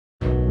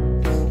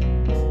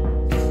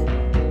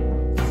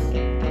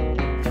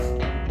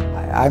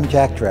I'm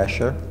Jack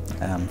Drescher.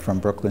 I'm from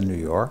Brooklyn, New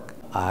York.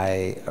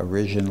 I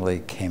originally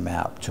came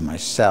out to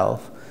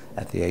myself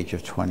at the age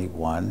of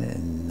 21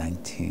 in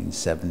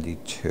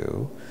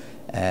 1972.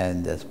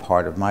 And as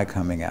part of my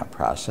coming out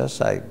process,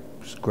 I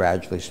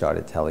gradually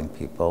started telling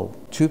people.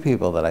 Two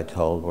people that I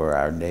told were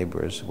our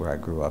neighbors where I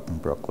grew up in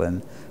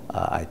Brooklyn.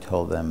 I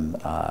told them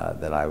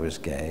that I was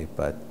gay,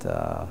 but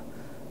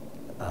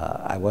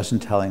I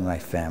wasn't telling my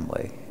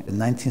family. In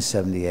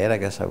 1978, I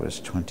guess I was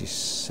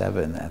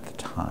 27 at the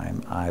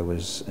time, I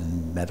was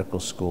in medical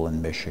school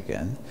in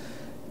Michigan,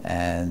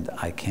 and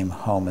I came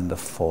home in the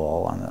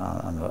fall on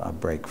a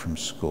break from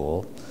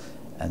school,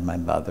 and my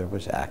mother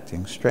was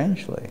acting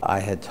strangely.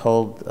 I had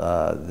told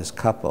this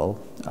couple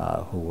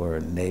who were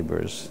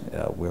neighbors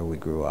where we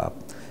grew up,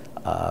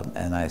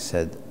 and I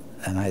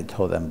had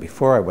told them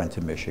before I went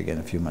to Michigan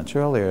a few months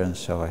earlier, and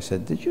so I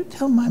said, "Did you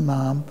tell my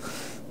mom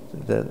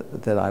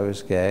that I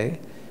was gay?"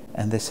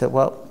 And they said,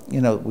 "Well,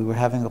 you know, we were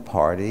having a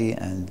party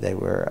and they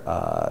were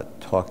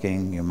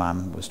talking, your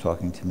mom was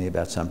talking to me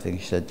about something."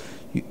 She said,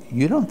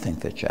 you don't think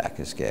that Jack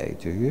is gay,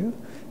 do you?"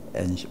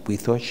 And we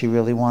thought she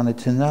really wanted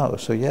to know,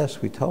 so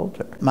yes, we told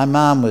her. My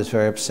mom was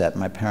very upset.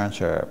 My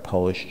parents are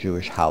Polish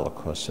Jewish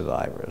Holocaust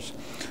survivors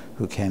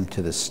who came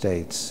to the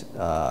States in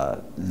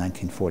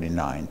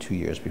 1949, 2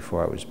 years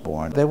before I was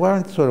born. They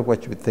weren't sort of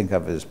what you would think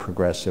of as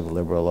progressive,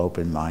 liberal,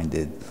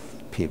 open-minded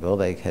people.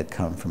 They had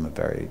come from a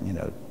very,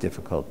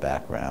 difficult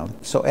background.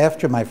 So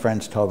after my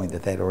friends told me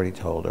that they'd already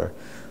told her,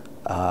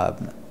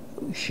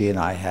 she and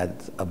I had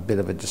a bit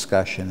of a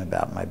discussion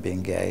about my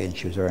being gay, and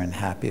she was very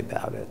unhappy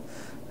about it.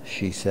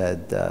 She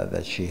said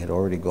that she had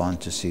already gone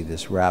to see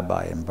this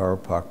rabbi in Borough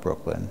Park,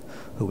 Brooklyn,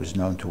 who was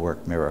known to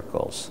work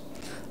miracles.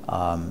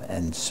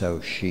 And so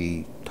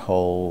she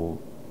told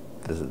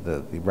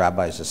the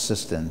rabbi's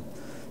assistant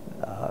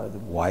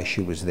why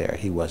she was there.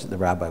 The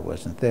rabbi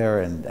wasn't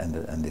there, and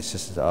the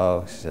assistant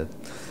said, she said,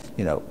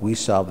 we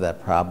solve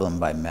that problem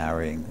by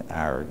marrying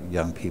our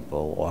young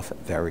people off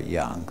very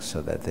young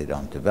so that they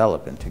don't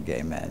develop into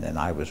gay men. And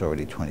I was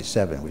already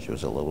 27, which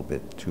was a little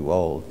bit too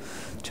old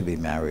to be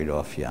married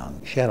off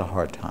young. She had a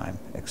hard time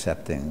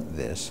accepting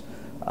this.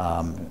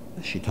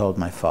 She told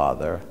my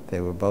father.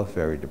 They were both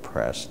very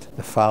depressed.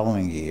 The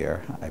following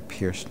year, I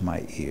pierced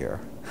my ear.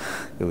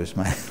 It was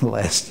my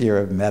last year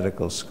of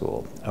medical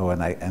school. Oh,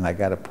 and I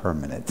got a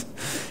permanent.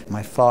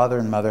 My father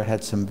and mother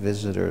had some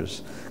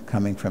visitors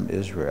coming from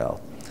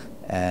Israel,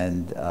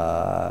 and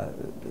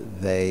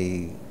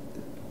they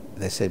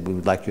said, "We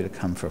would like you to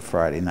come for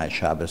Friday night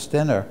Shabbos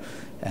dinner."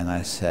 And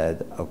I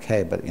said,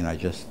 "Okay, but I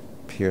just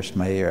pierced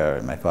my ear."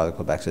 And my father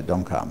called back and said,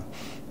 "Don't come,"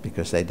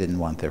 because they didn't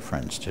want their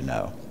friends to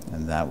know.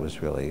 And that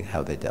was really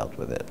how they dealt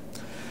with it.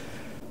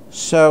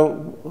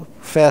 So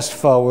fast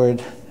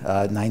forward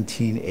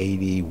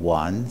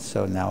 1981,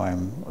 so now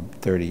I'm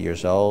 30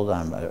 years old.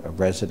 I'm a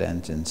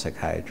resident in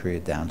psychiatry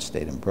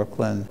downstate in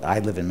Brooklyn. I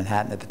live in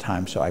Manhattan at the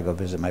time, so I go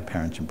visit my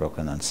parents in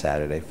Brooklyn on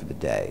Saturday for the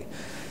day.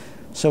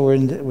 So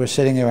we're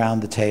sitting around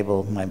the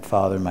table, my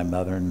father, my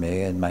mother, and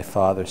me, and my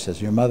father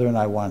says, "Your mother and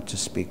I want to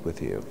speak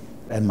with you."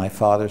 And my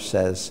father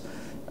says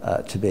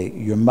to me,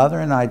 "Your mother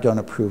and I don't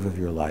approve of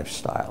your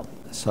lifestyle."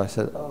 So I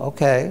said,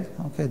 okay,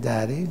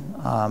 Daddy,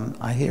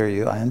 I hear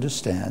you, I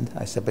understand.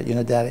 I said, "But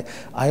Daddy,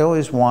 I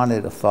always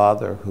wanted a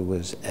father who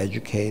was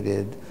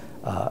educated,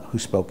 who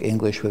spoke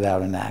English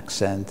without an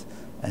accent,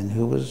 and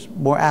who was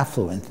more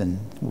affluent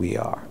than we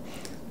are."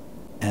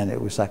 And it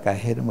was like I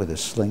hit him with a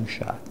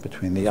slingshot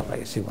between the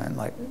eyes. He went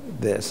like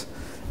this.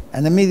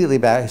 And immediately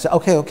back, he said,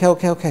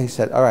 okay. He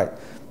said, "All right,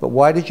 but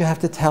why did you have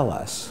to tell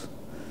us?"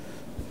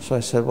 So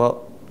I said,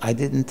 "Well, I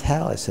didn't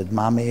tell." I said,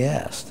 "Mommy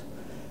asked."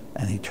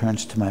 And he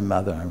turns to my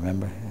mother, I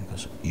remember, he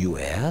goes, "You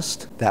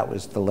asked?" That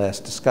was the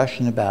last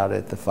discussion about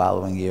it. The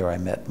following year I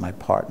met my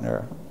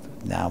partner,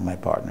 now my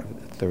partner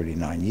for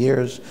 39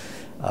 years.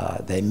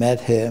 They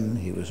met him,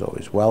 he was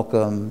always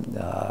welcome.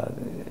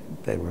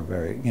 They were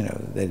very,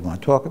 they didn't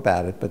want to talk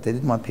about it, but they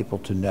didn't want people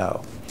to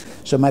know.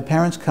 So my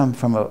parents come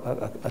from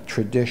a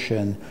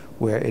tradition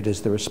where it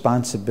is the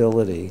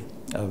responsibility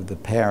of the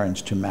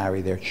parents to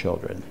marry their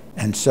children.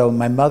 And so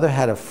my mother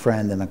had a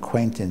friend, an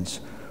acquaintance,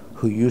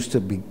 who used to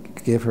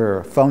give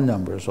her phone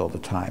numbers all the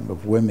time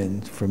of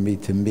women for me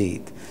to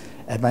meet.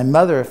 And my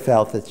mother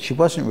felt that she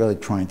wasn't really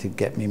trying to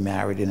get me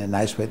married in a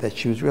nice way, that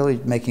she was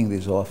really making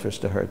these offers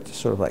to her to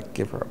sort of like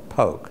give her a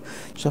poke.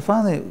 So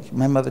finally,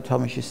 my mother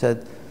told me, she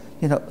said,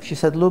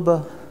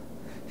 "Luba,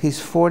 he's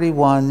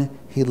 41,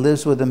 he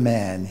lives with a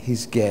man,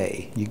 he's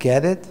gay. You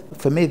get it?"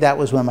 For me, that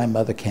was when my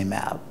mother came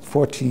out,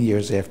 14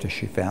 years after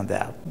she found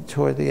out.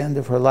 Toward the end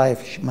of her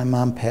life, my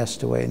mom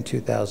passed away in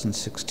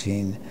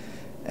 2016.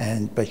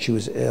 But she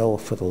was ill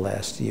for the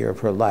last year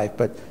of her life.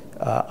 But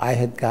I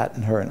had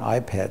gotten her an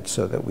iPad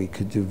so that we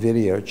could do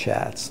video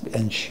chats,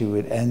 and she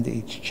would end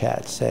each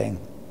chat saying,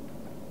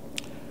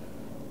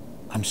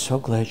 "I'm so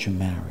glad you're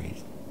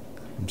married.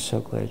 I'm so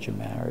glad you're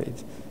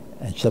married."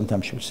 And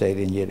sometimes she would say it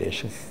in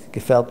Yiddish,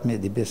 "Gefällt mir,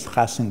 du bist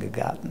Chassen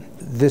gegangen."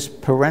 This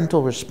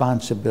parental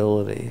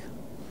responsibility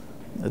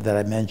that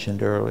I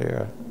mentioned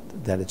earlier,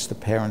 that it's the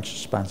parents'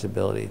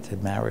 responsibility to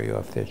marry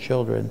off their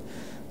children,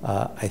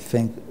 I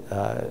think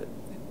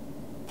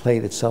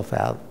played itself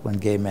out when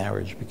gay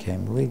marriage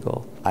became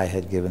legal. I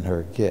had given her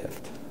a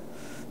gift,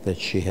 that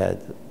she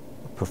had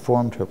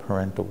performed her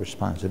parental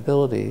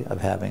responsibility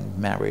of having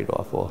married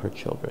off all her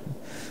children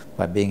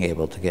by being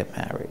able to get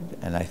married.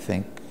 And I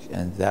think,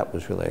 and that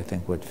was really, I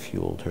think, what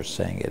fueled her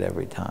saying it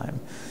every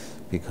time,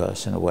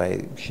 because in a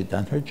way, she'd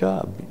done her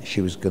job. She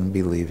was going to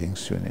be leaving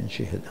soon, and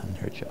she had done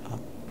her job.